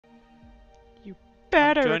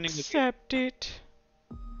better accept it.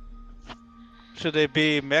 Should I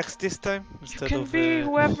be Max this time You instead can of? be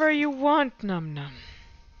whoever you want, Namnam.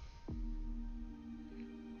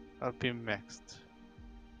 I'll be Maxed.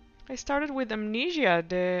 I started with Amnesia,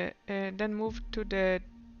 then moved to the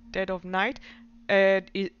Dead of Night.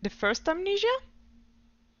 The first Amnesia?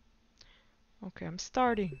 Okay, I'm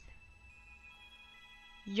starting.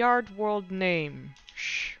 Yard world name.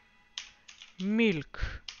 Shh. Milk.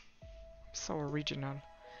 So original.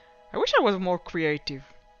 I wish I was more creative.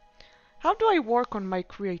 How do I work on my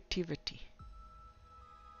creativity?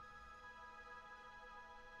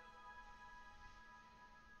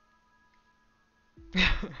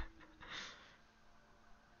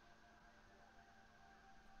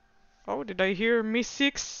 Oh, did I hear Mi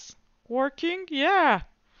 6 working? Yeah!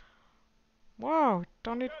 Wow, it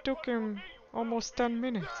only took him almost 10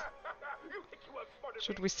 minutes.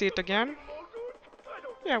 Should we see it again?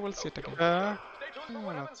 Yeah, we'll see it again. Why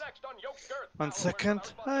not? 1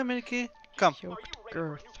 second. Hi, Milky. Come. Yoked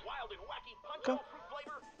girth. Come.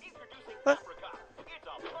 What?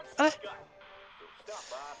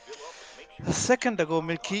 A second ago,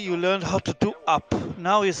 Milky, you learned how to do up.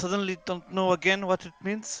 Now you suddenly don't know again what it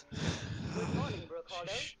means? Good morning,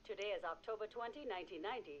 Brookholder. Today is October 20,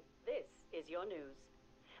 1990. This is your news.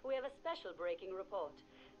 We have a special breaking report.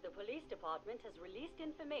 The police department has released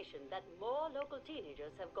information that more local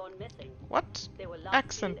teenagers have gone missing. What They were last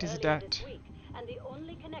accent seen is earlier that? this week, and the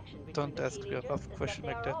only connection between Don't the ask me a teenagers rough is question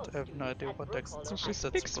that like they are that. all I have no students idea at what accent So Brookholder she High that's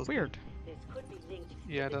speaks supposed weird. This could be linked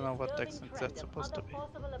Yeah, I to don't the know what disturbing accent trend that's of supposed other to be.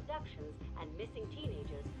 possible abductions and missing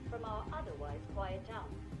teenagers from our otherwise quiet town.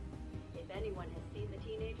 If anyone has seen the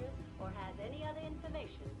teenagers or has any other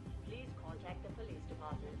information, please contact the police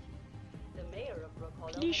department. The mayor of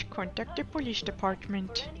Brookholder Please contact the police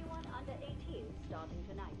department. for anyone under 18 starting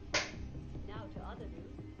tonight. Now to other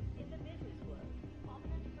news. In the business world,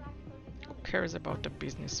 prominent practical Who cares about the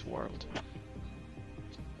business world?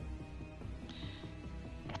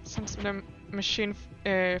 Since the machine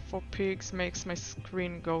for pigs makes my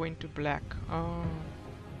screen go into black. Oh.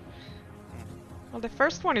 Well, the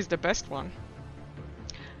first one is the best one.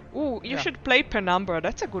 Ooh, you should play Penumbra.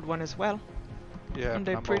 That's a good one as well. Yeah, And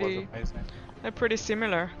Penumbra was amazing. they're pretty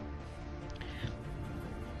similar.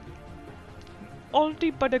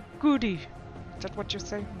 Oldie but a goodie. Is that what you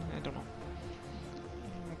say? I don't know.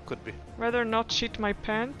 Could be. Rather not shit my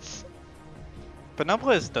pants.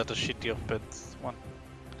 Penumbra is not a shitty of pets one,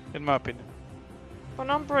 in my opinion.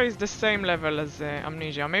 Penumbra is the same level as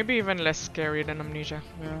Amnesia, maybe even less scary than Amnesia.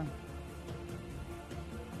 Yeah.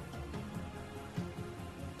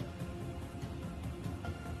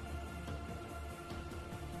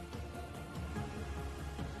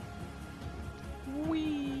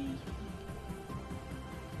 Wee.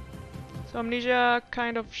 So Amnesia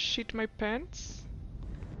kind of shit my pants?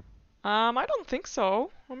 I don't think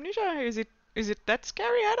so. Amnesia, is it that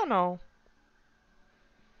scary? I don't know.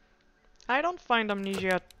 I don't find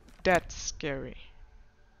Amnesia that scary.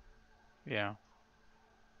 Yeah.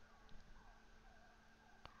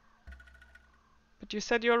 But you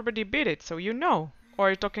said you already beat it, so you know. Or are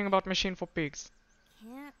you talking about Machine for Pigs?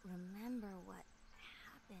 Can't remember what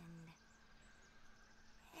happened.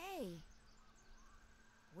 Hey,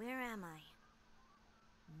 where am I?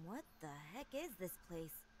 What the heck is this place?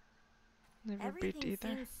 Never beat Everything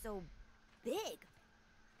either. seems so big.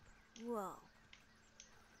 Whoa.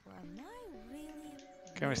 Am I really?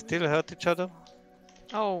 Can we still hurt each other?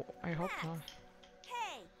 Oh, I hope not.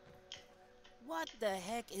 Hey, What the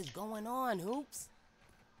heck is going on, Hoops?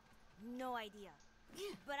 no idea.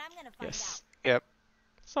 But I'm gonna find Yes. Yep.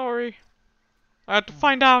 Sorry. I had to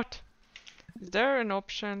find out. Is there an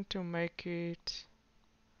option to make it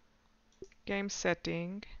game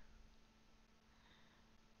setting?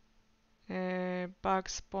 Bug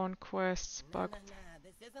spawn quests, bug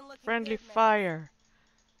This isn't looking friendly good, man. fire.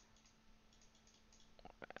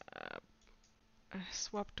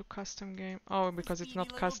 Swap to custom game. Oh, because it's Speedy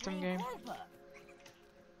not little custom green game. corn pup.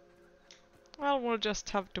 Well, we'll just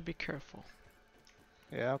have to be careful.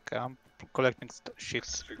 Yeah, okay, I'm collecting shit.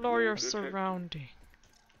 Explore your surrounding.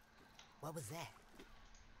 What was that?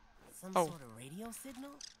 Some Oh. sort of radio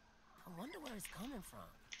signal? I wonder where it's coming from.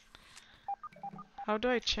 How do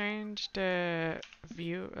I change the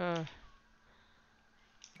view?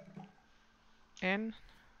 N?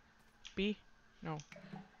 B? No.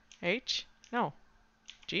 H? No.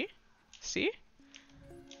 G? C?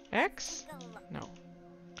 X? No.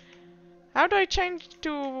 How do I change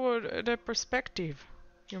to the perspective?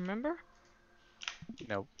 You remember?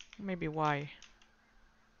 No. Maybe Y.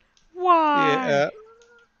 Why?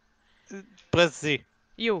 Yeah, press Z.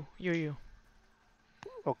 You.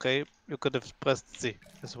 Okay, you could have pressed Z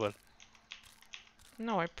as well.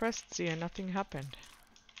 No, I pressed Z and nothing happened.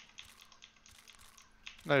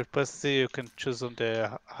 No, if press Z, you can choose on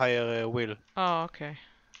the higher wheel. Oh, okay.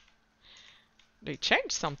 They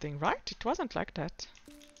changed something, right? It wasn't like that.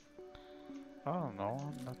 Oh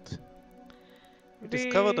no, not. We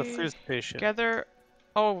discovered a fuel V station. gather.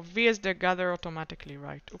 Oh, V is the gather automatically,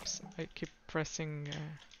 right? Oops, I keep pressing.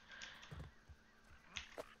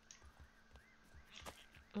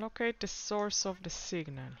 Locate the source of the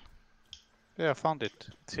signal. Yeah, I found it.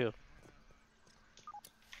 It's here.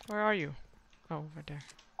 Where are you? Oh, over there.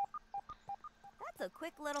 That's a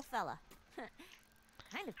quick little fella.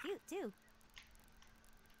 Kind of cute, too.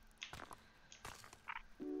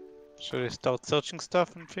 Should I start searching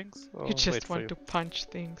stuff and things? Or You wait just for want you? to punch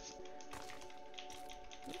things.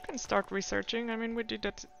 You can start researching. I mean, we did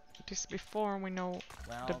this before. We know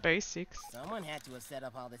the Well, basics. someone had to have set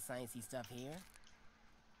up all this sciencey stuff here.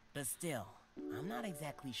 But still, I'm not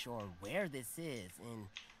exactly sure where this is and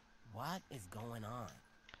what is going on.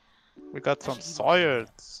 We got I some should keep an eye on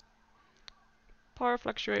that. science.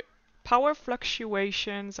 Power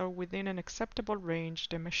fluctuations are within an acceptable range.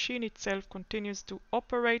 The machine itself continues to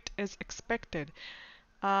operate as expected.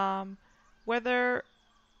 Weather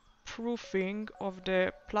proofing of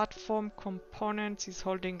the platform components is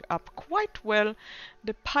holding up quite well.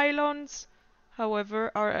 The pylons,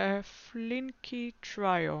 however, are a flinky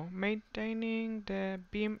trio. Maintaining the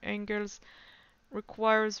beam angles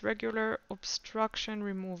requires regular obstruction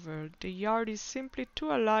removal. The yard is simply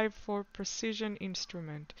too alive for precision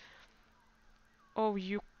instrument. Oh,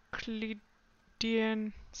 Euclidean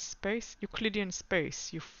space,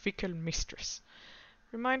 you fickle mistress.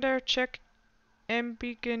 Reminder, check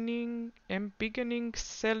beginning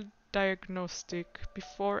cell diagnostic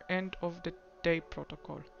before end of the day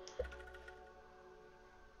protocol.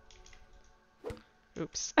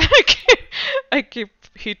 Oops. I keep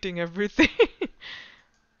hitting everything.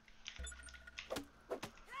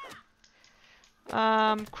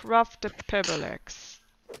 Craft a pebble axe.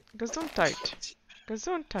 Gesundheit.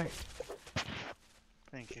 Gesundheit.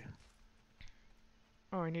 Thank you.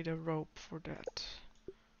 Oh, I need a rope for that.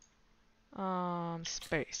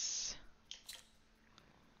 Space.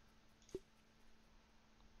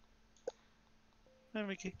 Hey,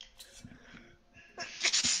 Mickey.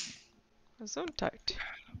 Gesundheit.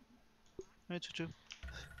 Hey, Chuchu.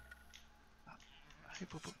 Hey,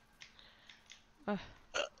 Poo Poo. Uh.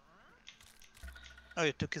 Oh,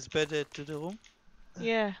 you took his bed to the room?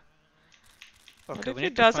 Yeah. Okay, What if we he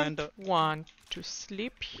need to find doesn't want to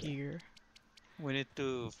sleep here? We need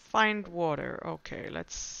to Find water. Okay,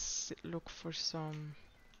 let's look for some.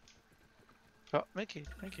 Oh, Mickey.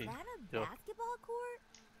 Is that a Yeah. basketball court?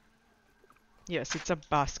 Yes, it's a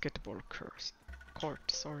basketball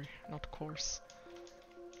court. Sorry, not course.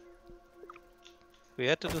 We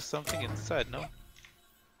had to do something inside, no?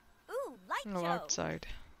 Ooh, light No, show. outside.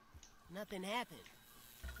 Nothing happened.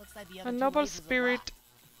 Looks like the other A two noble lasers are spirit blocked.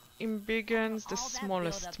 embiggens the All that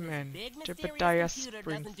smallest buildup, this man, big, mysterious Jebediah computer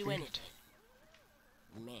doesn't do Springfield. anything.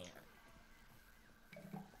 Man.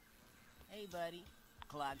 Hey, buddy.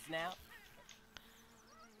 Clogged snout.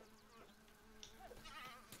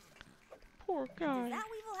 Poor Does guy. that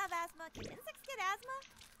weevil have asthma? Can insects get asthma?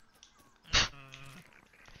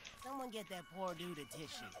 Someone get that poor dude a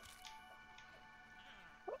tissue.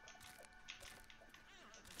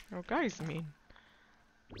 Your guy's mean.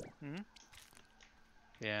 Hmm?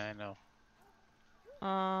 Yeah, I know.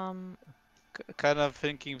 Um, Kind of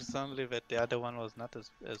thinking suddenly that the other one was not as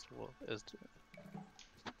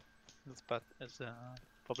bad as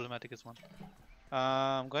problematic as one.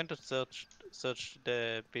 I'm going to search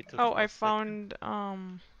the beetle oh, for I a second.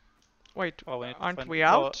 found, wait, Oh, we need to aren't find we oh,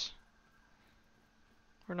 out?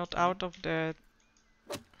 We're not out of the,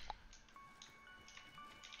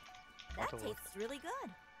 That Out of what? tastes really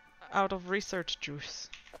good. out of research juice.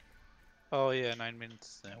 Oh yeah, 9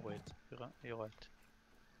 minutes. Wait, you're right.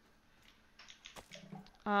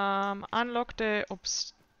 Unlock the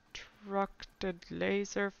obstructed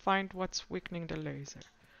laser, find what's weakening the laser.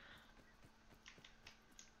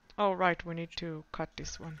 Oh, right, we need to cut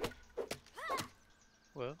this one.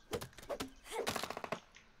 Well,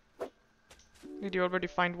 Did you already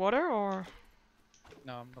find water, or?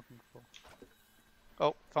 no, I'm looking for.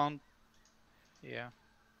 Oh, found. Yeah.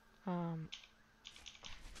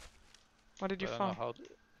 What did you I don't know find? how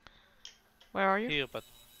Where are you? here, but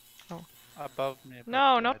Oh. above me. But,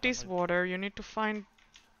 No, I not don't this know. water. You need to find.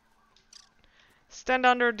 Stand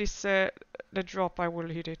under this, the drop. I will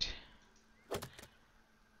hit it.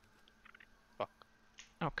 Fuck.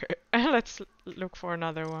 Okay, let's look for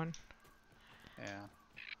another one. Yeah.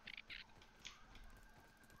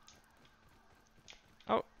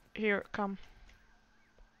 Here, come.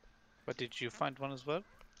 But did you find one as well?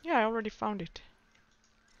 Yeah, I already found it.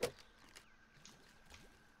 It's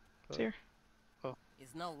Oh. here.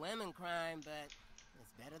 It's no lemon crime, but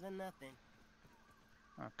it's better than nothing.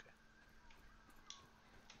 Okay.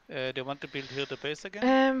 Do you want to build here the base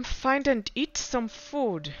again? Find and eat some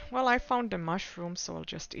food. Well, I found the mushrooms, so I'll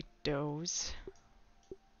just eat those.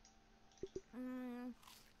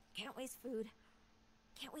 Can't waste food.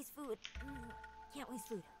 Can't waste food. Can't waste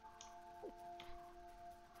food.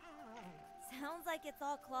 Sounds like it's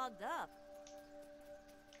all clogged up.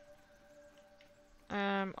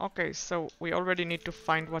 Okay, so we already need to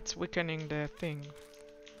find what's weakening the thing.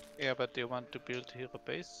 Yeah, but do you want to build here a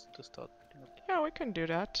base to start building up? Yeah, we can do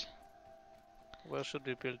that. Where should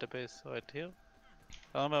we build the base? Right here?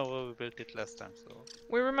 I don't know where we built it last time, so...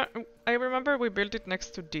 I remember we built it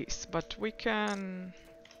next to this, but we can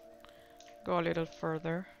go a little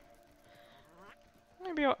further.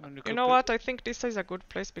 Maybe, And you know what, I think this is a good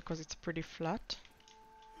place because it's pretty flat.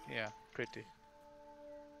 Yeah, pretty.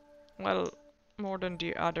 Well, more than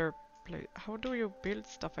the other place. How do you build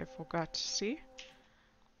stuff? I forgot. See?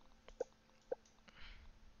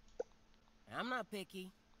 I'm not picky.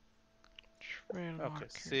 Trail Okay, marker.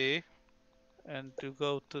 see? And to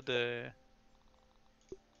go to the...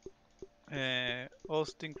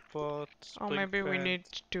 hosting port, Oh, spring maybe we plant. need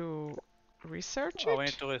to research Oh, we it?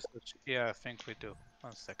 need to research. Yeah, I think we do.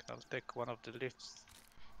 1 second, I'll take one of the lifts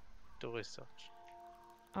to research.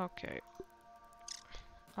 Okay.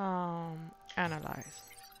 Analyze.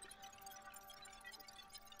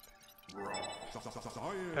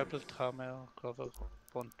 Pebble hammer, cover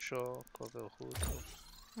poncho, cover hood.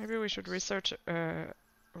 Maybe we should research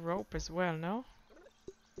rope as well, no?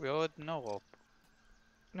 We already know rope.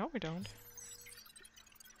 No, we don't.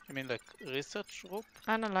 You mean like research rope?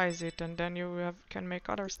 Analyze it and then you can make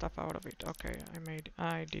other stuff out of it. Okay,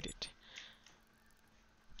 I did it.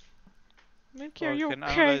 Milky, are Or you can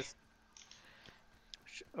okay? analyze.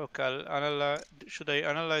 Okay, I'll analyze. Should I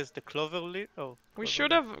analyze the clover leaf? Oh, We clover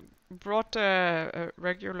should leaf. have brought a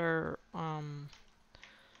regular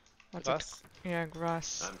what's Grass? it? Yeah,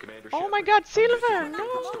 grass. I'm Commander Oh my Shepard. God, I'm Silver! issuing a No!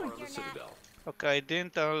 perfect storm on the Citadel. Okay, I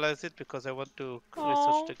didn't analyze it because I want to Oh.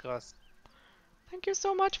 research the grass. Thank you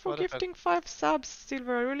so much for What about- gifting 5 subs,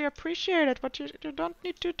 Silver. I really appreciate it, but you don't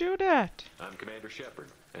need to do that. I'm Commander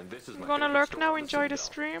Shepard, and this is You my gonna favorite lurk storm now? on the Enjoy the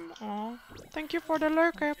Citadel. stream? Oh, thank you for the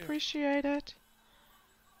lurk. I Thank you. appreciate it.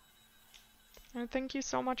 And thank you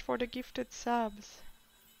so much for the gifted subs.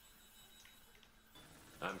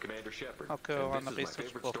 I'm Commander Shepard, Okay, I and want to this is my research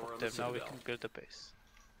favorite both store of on the them. Now we Citadel. can build a base.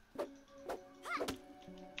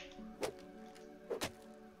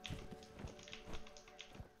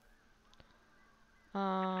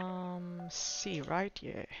 C, right?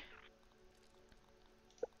 Yeah.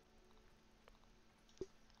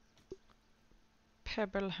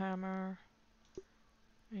 Pebble hammer.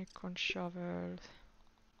 Acorn shovel.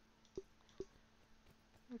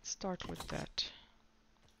 Let's start with that.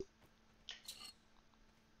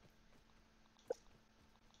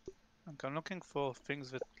 Okay, I'm looking for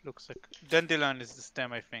things that looks like dandelion is the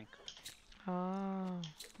stem, I think. Ah,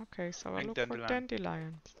 okay, so I'll Think look for dandelion.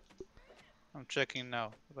 dandelions. I'm checking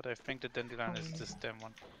now, but I think the dandelion Oh, is we the need- stem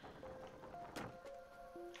one.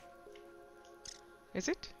 Is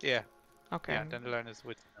it? Yeah, Okay, yeah, dandelion is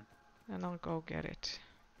with them. then I'll go get it.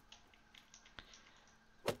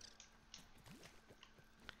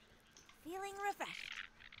 Feeling refreshed.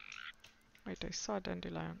 Wait, I saw a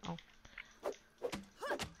dandelion. Oh.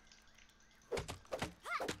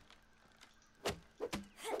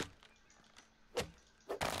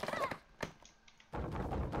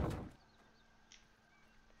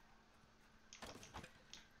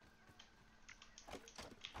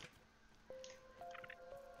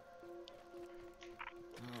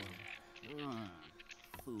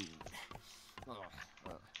 Food. Oh,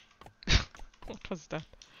 What was that?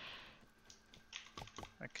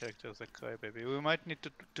 My character is a crybaby. We might need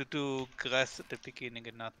to do grass at the beginning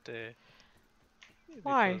and not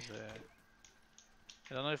Why? because,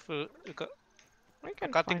 I don't know if we We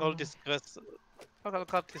can cutting find all one. this grass. I'll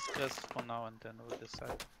cut this grass for now and then we'll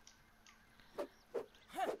decide.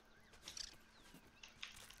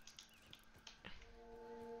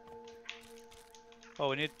 Oh,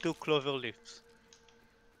 we need 2 clover leaves.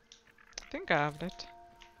 I think I have that.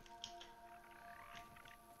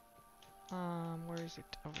 Where is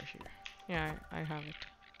it? Over here. Yeah, I have it.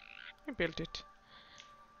 I built it.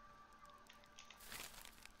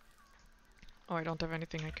 Oh, I don't have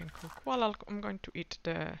anything I can cook. Well, I'm going to eat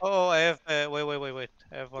the... Oh, I have. Wait.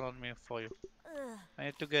 I have one on me for you. Ugh. I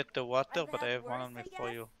need to get the water, I've but I had have one worse, on me I for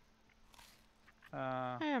guess. you.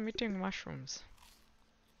 Hey, I'm eating mushrooms.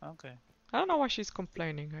 Okay. I don't know why she's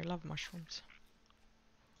complaining. I love mushrooms.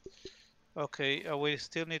 Okay, we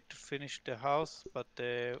still need to finish the house, but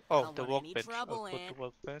the Don't the want any workbench. I'll trouble, put the Aunt.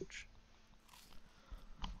 workbench.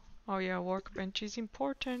 Oh yeah, workbench is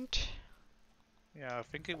important. Yeah, I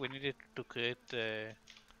think we needed to create the.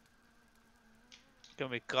 Can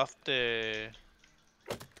we craft the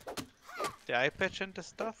eye patch and the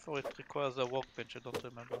stuff, or it requires a workbench? I don't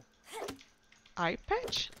remember. Eye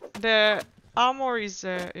patch? The armor is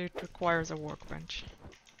it requires a workbench.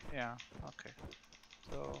 Yeah. Okay.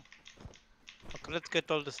 So. Okay, let's get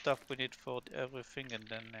all the stuff we need for everything, and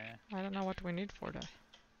then I don't know what we need for that.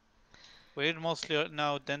 we need mostly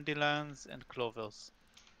now dandelions and clovers.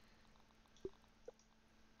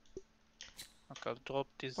 Okay, I'll drop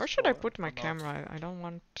this Where should I for put my now. camera? I don't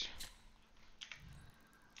want.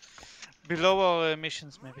 Below our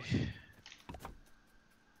missions, maybe.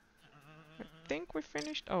 I think we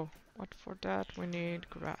finished. Oh, what for that we need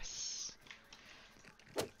grass.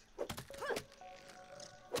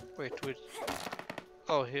 Wait.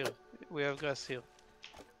 Oh, here. We have grass here.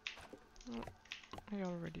 I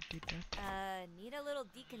already did that. Need a little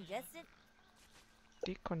decongestant?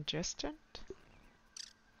 Decongestant?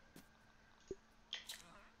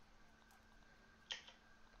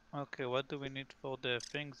 Okay, what do we need for the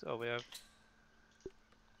things? Oh, we have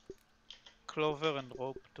clover and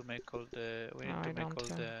rope to make all the. We need No, to I make don't all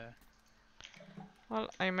have. the. Well,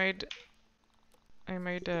 I made a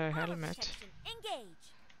Auto helmet. protection,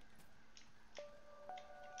 engage!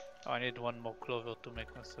 Oh, I need one more clover to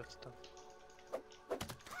make myself stuff.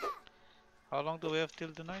 How long do we have till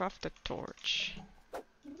the night? Craft a torch.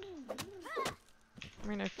 I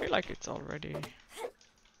mean, I feel like it's already.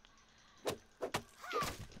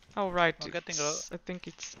 Oh right, I'm getting I think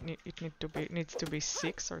it needs to be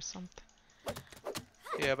 6 or something.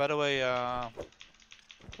 Yeah. By the way,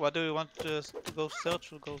 what do we want to go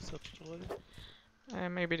search? We'll go search already.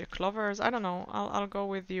 Maybe the clovers. I don't know. I'll go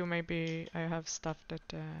with you. Maybe I have stuff that.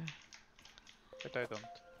 But I don't.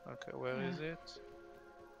 Okay, where Yeah. is it?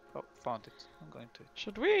 Oh, found it. I'm going to it.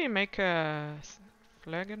 Should we make a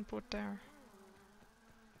flag and put there?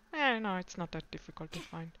 No, it's not that difficult to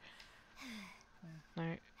find.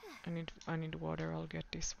 I need water. I'll get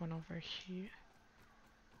this one over here.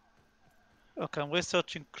 Okay, I'm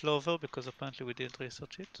researching clover because apparently we didn't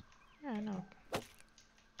research it. Yeah, I know.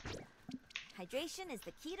 Hydration is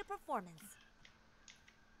the key to performance.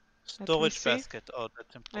 Storage see. basket. Oh,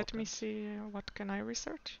 that's important. Let me see. What can I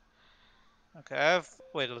research? Okay, I have.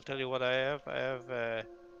 Wait, I'll tell you what I have. I have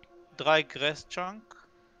dry grass chunk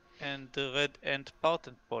and the red ant part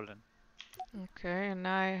and pollen. Okay, and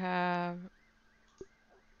I have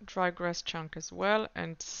dry grass chunk as well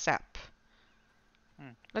and sap.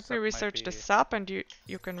 Let me Sap might research the be- sap, and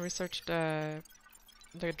you can research the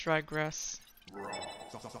dry grass.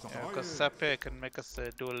 Yeah, because sap can make us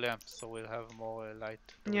do a lamp, so we'll have more light.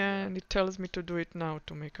 Yeah, and it tells me to do it now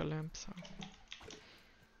to make a lamp. So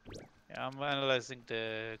Yeah, I'm analyzing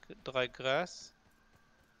the dry grass.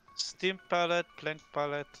 Steam pallet, plank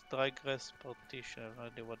pallet, dry grass partition. I have no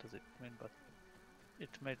idea what does it mean, but it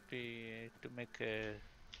might be to make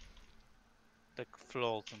like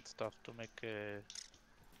floors and stuff to make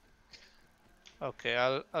Okay,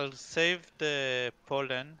 I'll save the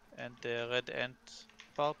pollen and the red ant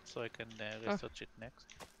part so I can research it next.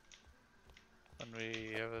 When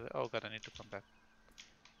we have oh god, I need to come back.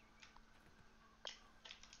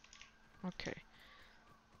 okay.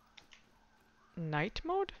 Night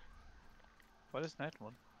mode? What is night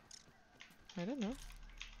mode? I don't know.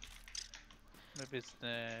 Maybe it's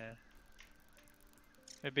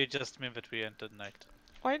maybe it just means that we entered night.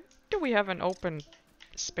 Why do we have an open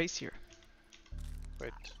space here?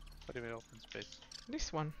 Wait, what do you mean open space?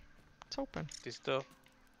 This one. It's open. This door?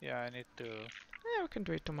 Yeah, I need to Yeah, we can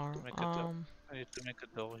do it tomorrow. make a door. I need to make a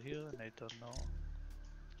door here and I don't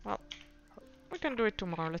know. We can do it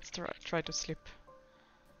tomorrow. Let's try to sleep.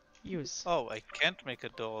 Use. Oh, I can't make a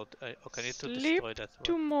door. Okay, I need to Sleep destroy that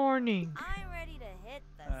to one. morning. I'm ready to hit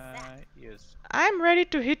the sack. Yes. I'm ready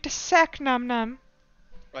to hit the sack, Namnam.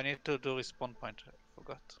 I need to do respawn point. I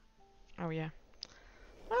forgot. Oh yeah.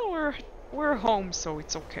 Well, we're home, so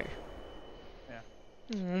it's okay. Yeah.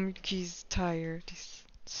 Mickey's tired. He's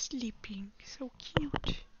sleeping. So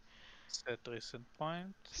cute. Set recent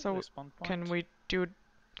point. So Respawn point.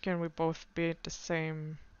 can we both be at the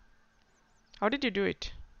same? How did you do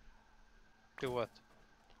it? Do what?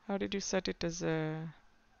 How did you set it as a?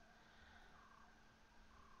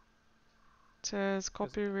 It says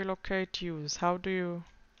copy, relocate, use. How do you?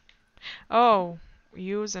 Oh,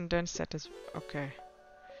 use and then set as. Okay.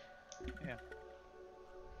 Yeah.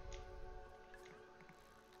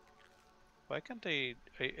 Why can't I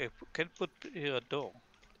can put here a door.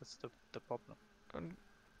 That's the problem. Um,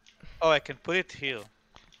 Oh, I can put it here.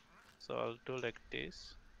 So I'll do like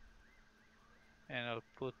this. And I'll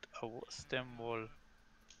put a stem wall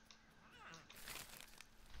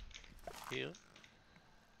here.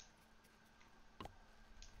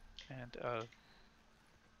 And I'll...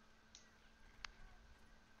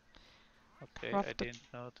 Okay, I Craft a didn't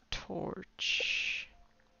know that. torch.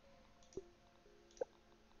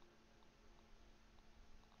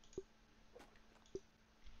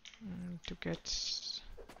 To get...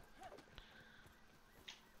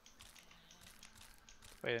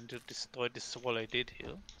 I need to destroy this wall I did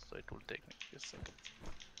here. So it will take me a second.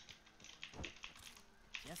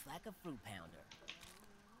 Just like a fruit pounder.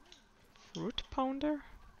 fruit pounder?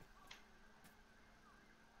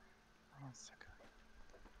 One second.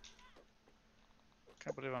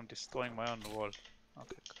 Can't believe I'm destroying my own wall.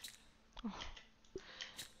 Okay, cool.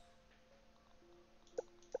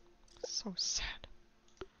 So sad.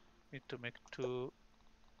 Need to make two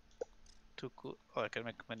good. Oh, I can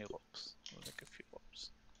make many ropes. I'll make a few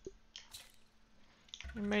ropes.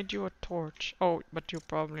 I made you a torch. Oh, but you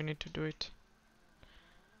probably need to do it.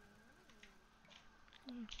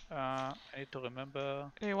 I need to remember.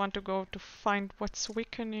 Do you want to go to find what's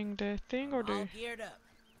weakening the thing, or do All you... geared up.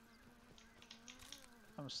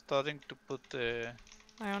 I'm starting to put the.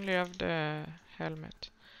 I only have the helmet.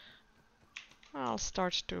 I'll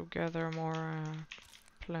start to gather more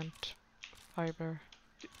plant fiber.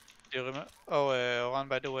 Do you remember? Oh, Oran,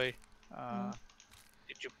 by the way. Mm.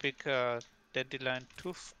 Did you pick dandelion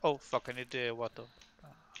tooth? Oh, fuck, I need water.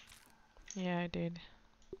 Yeah, I did.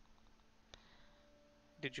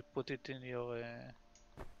 Did you put it in your.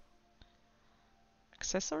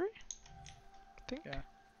 Accessory? I think. Yeah.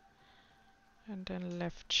 And then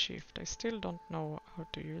left shift. I still don't know how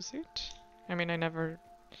to use it. I mean, I never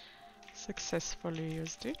successfully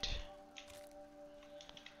used it.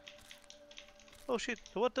 Oh shit,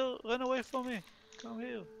 the water ran away from me. Come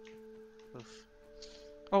here. Oof.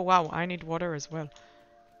 Oh wow, I need water as well.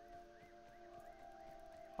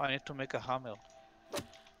 I need to make a hammer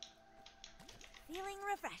Feeling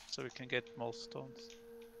refreshed. so we can get more stones.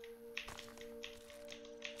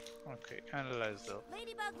 Okay, analyze though.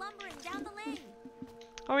 Ladybug lumbering down the lane.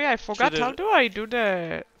 Oh yeah, I forgot. Should I- How do I do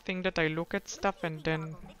the thing that I look at stuff and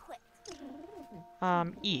then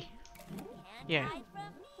Equipped. E? Can't Yeah. hide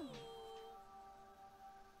from me.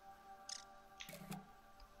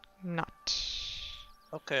 Not.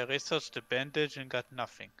 Okay, researched the bandage and got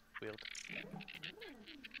nothing. Weird.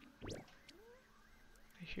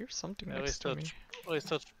 I hear something I next to me.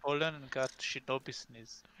 researched pollen and got shinobi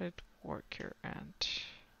sneeze. Red worker ant.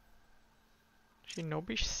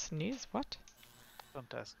 Shinobi sneeze? What?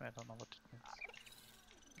 Don't ask me, I don't know what it means.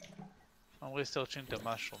 I'm researching the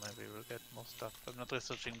mushroom, maybe we'll get more stuff. I'm not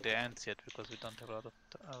researching the ants yet because we don't have a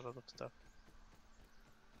lot of stuff.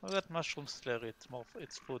 I got mushroom slurry,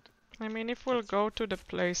 it's food. I mean, if we'll go to the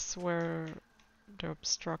place where the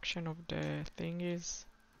obstruction of the thing is.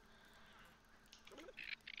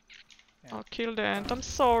 Yeah. I'll kill the ant. I'm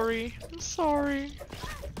sorry. I'm sorry.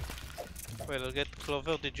 Well, I'll get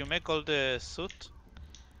Clover. Did you make all the suit?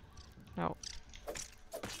 No.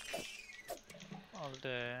 All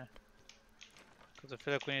the... Because I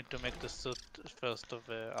feel like we need to make the suit first of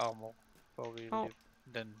armor before we Oh. leave,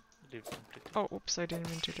 then leave completely. Oh, oops, I didn't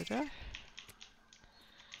mean to do that.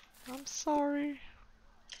 I'm sorry.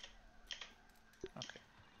 Okay.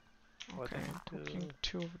 What Okay, I I'm need to- cooking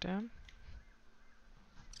 2 of them.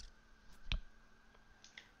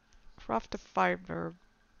 Craft a fiber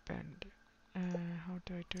bend. How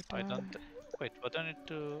do I do that? I don't... Wait, what I need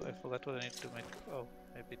to... I forgot what I need to make. Oh,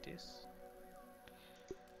 maybe this?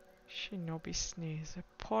 Shinobi sneeze.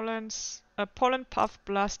 A pollen puff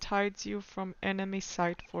blast hides you from enemy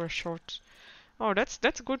sight for a short. Oh, that's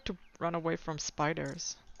good to run away from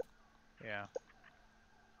spiders. Yeah.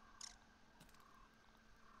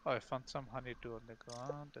 Oh, I found some honeydew on the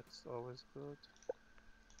ground. That's always good.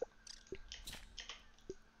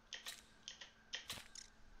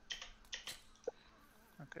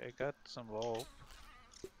 Okay, I got some rope.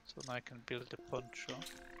 So now I can build a poncho.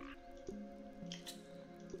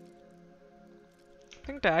 I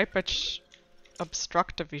think the eye patch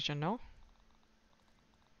obstruct the vision, no?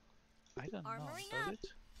 I don't know, Armoring does up. it?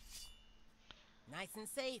 Nice and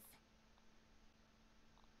safe.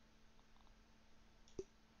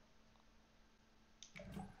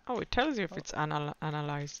 Oh, it tells you if it's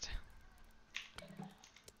analyzed.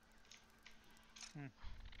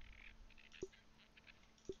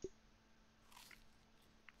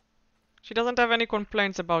 She doesn't have any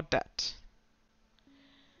complaints about that.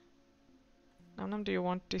 Namnam, do you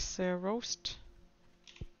want this roast?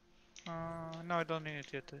 No, I don't need it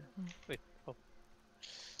yet. Wait. Oh.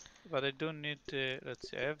 But I do need. Let's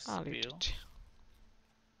see. I have I'll eat spear. it.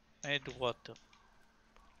 I need water.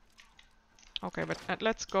 Okay, but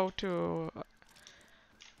let's go to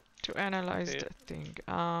analyze Okay. the thing.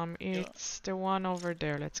 It's the one over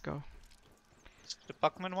there. Let's go. It's the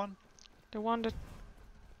Pac-Man one. The one that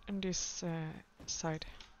on this side.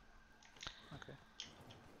 Okay.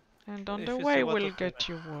 And on If the you way see water, we'll tell get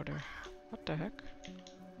you water. What the heck?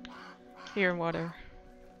 Here, water.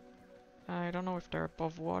 I don't know if they're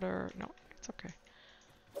above water. No, it's okay.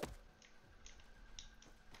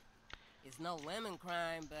 It's no lemon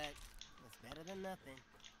crime, but it's better than nothing.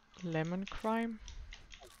 Lemon crime?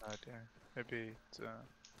 Yeah. Maybe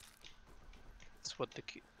it's what the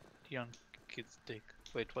young kids take.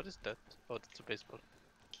 Wait, what is that? Oh, that's a baseball.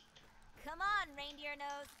 Come on, reindeer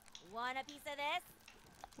nose. Want a piece of this?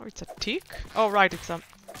 Oh, it's a tick? Oh, right, it's a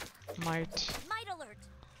mite. Might alert.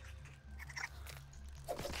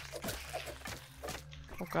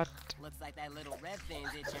 Oh god, Looks like that little red thing's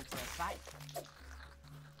itching for a fight.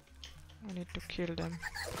 I need to kill them.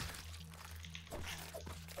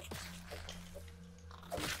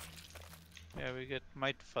 Yeah, we get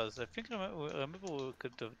Might Fuzz. I think remember we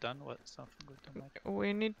could have done something with the Might.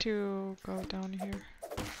 We need to go down here.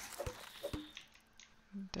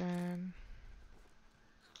 Then...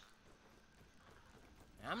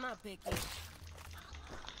 I'm not picky.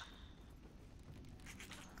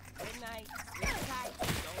 Good night. Sleep tight.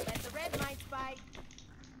 Don't let the red mites bite.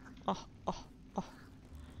 Oh, oh, oh.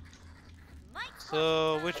 Might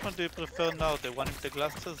So, which one do you prefer now? The one with the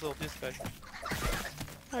glasses or this guy?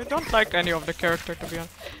 I don't like any of the character, to be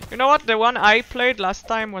honest. You know what? The one I played last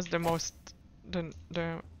time was the most... the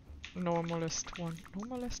normalest one.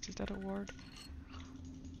 Normalest? Is that a word?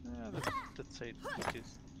 Yeah, let's say it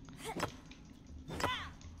is.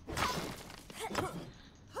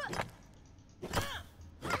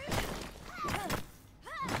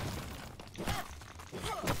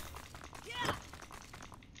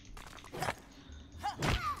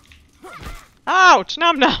 Ouch!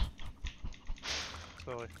 Namna!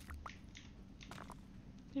 Sorry.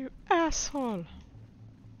 You asshole!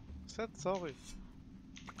 Said sorry.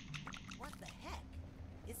 What the heck?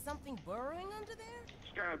 Is something burrowing under there?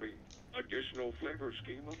 Scabby. Additional flavor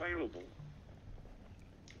scheme available.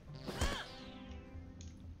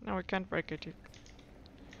 No, we can't break it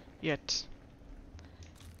yet.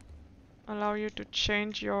 Allow you to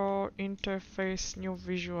change your interface new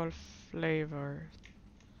visual flavor.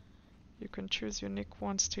 You can choose unique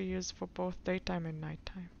ones to use for both daytime and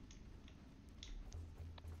nighttime.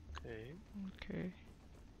 Okay. Okay.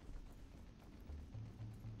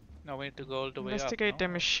 Now we need to go all the way up. Investigate the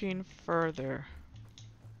No? machine further.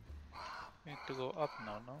 We need to go up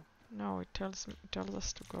now, no? No, it tells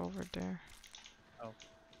us to go over there. Oh.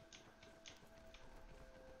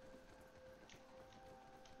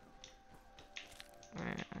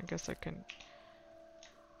 I guess I can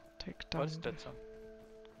take down. What is that sound?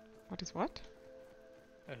 What is what?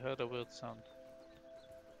 I heard a weird sound.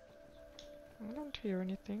 I don't hear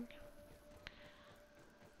anything.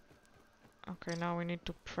 Okay, now we need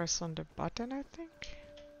to press on the button, I think.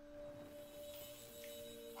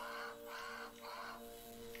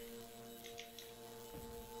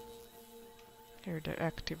 Here, they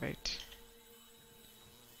activate.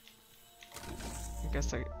 I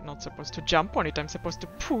guess I'm not supposed to jump on it, I'm supposed to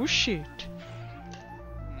push it.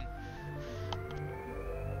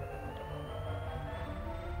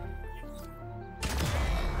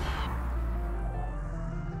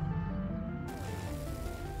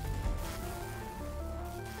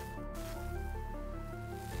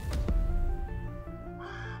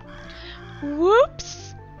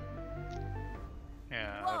 Whoops!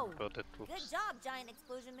 Yeah, Whoa. I heard that. Good Oops. job, giant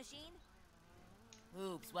explosion machine.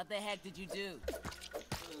 Oops, what the heck did you do?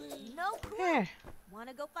 No clue. Yeah.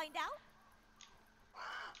 Wanna go find out?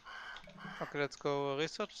 Okay, let's go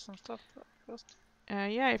research some stuff first.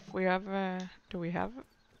 Yeah, if we have, do we have?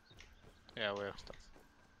 Yeah, we have stuff.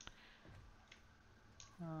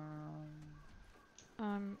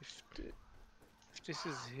 If this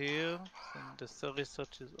is here, then the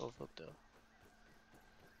research is over there.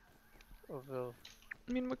 Over.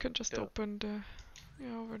 I mean, we can just There. open the,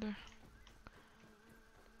 yeah, over there.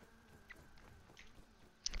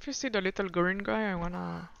 If you see the little green guy, I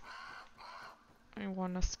wanna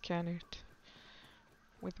scan it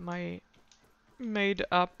with my made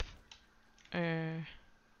up,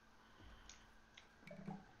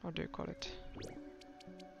 what do you call it?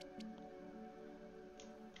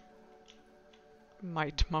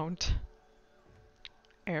 Might mount.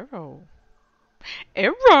 Arrow.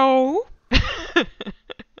 Arrow!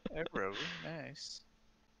 Arrow, nice.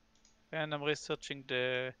 And I'm researching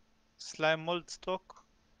the slime mold stock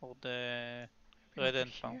or the red Over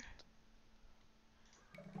end pound.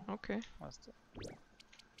 here. Okay.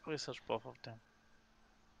 Research both of them.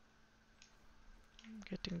 I'm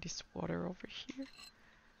getting this water over here.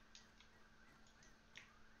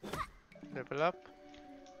 Level up.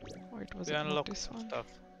 Wait, was We it not unlocked this some one? stuff.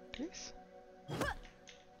 This?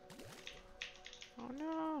 Oh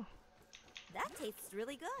no! That tastes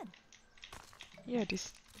really good. Yeah,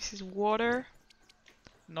 this is water.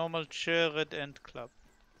 Normal chair, red end club.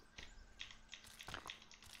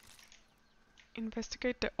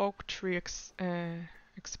 Investigate the oak tree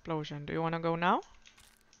explosion. Do you wanna go now?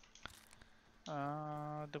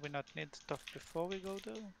 Do we not need stuff before we go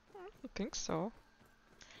there? I think so.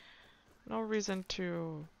 No reason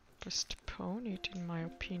to postpone it, in my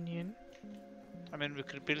opinion. I mean, we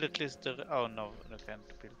could build at least the. Oh no, we can't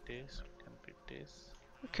build this. We can build this.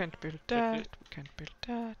 We can't build Check that. We can't build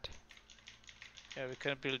that. Yeah, we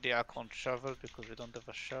can build the acorn shovel because we don't have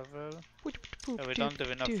a shovel. Boop, boop, Yeah, we doop, don't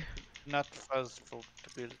have enough doop. nut fuzz to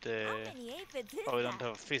build the. How many aphids is Oh, we don't that?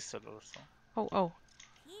 have a thistle also. Oh, oh.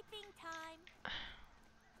 Peeping time.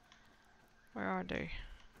 Where are they?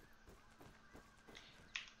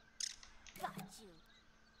 Got you.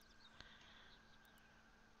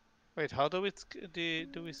 Wait, how do we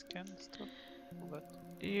do we scan stuff? What?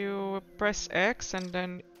 You press X and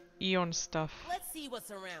then E on stuff. Let's see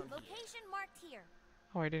what's around here. Location marked here.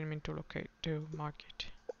 Oh, I didn't mean to mark it.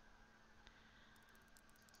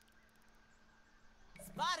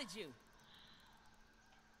 Spotted you.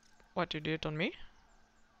 What, you did it on me?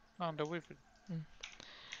 On the Wi-Fi.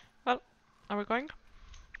 Are we going?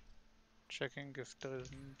 Checking if there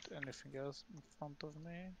isn't anything else in front of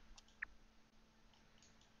me.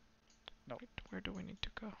 Wait, where do we need to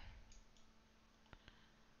go?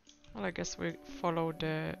 Well, I guess we follow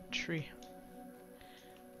the tree.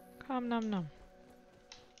 Come, Nam Nam.